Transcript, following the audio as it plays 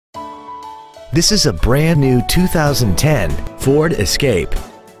This is a brand new 2010 Ford Escape.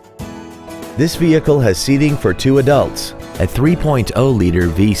 This vehicle has seating for 2 adults, a 3.0-liter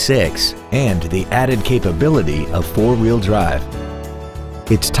V6, and the added capability of 4-wheel drive.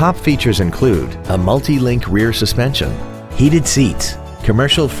 Its top features include a multi-link rear suspension, heated seats,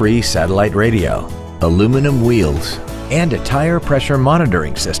 commercial-free satellite radio, aluminum wheels, and a tire pressure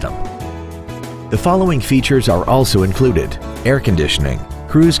monitoring system. The following features are also included: air conditioning,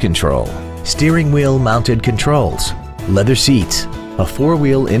 cruise control, steering wheel mounted controls, leather seats, a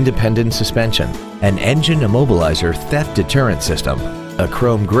 4-wheel independent suspension, an engine immobilizer theft deterrent system, a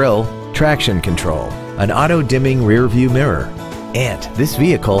chrome grille, traction control, an auto-dimming rear view mirror, and this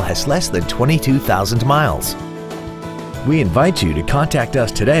vehicle has less than 22,000 miles. We invite you to contact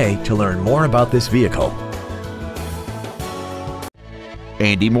us today to learn more about this vehicle.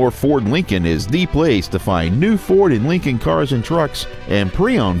 Andy Mohr Ford Lincoln is the place to find new Ford and Lincoln cars and trucks and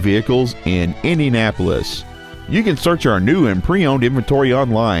pre-owned vehicles in Indianapolis. You can search our new and pre-owned inventory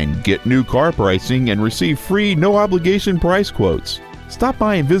online, get new car pricing, and receive free no-obligation price quotes. Stop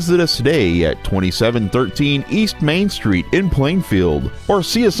by and visit us today at 2713 East Main Street in Plainfield, or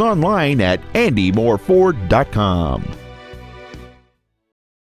see us online at andymohrford.com.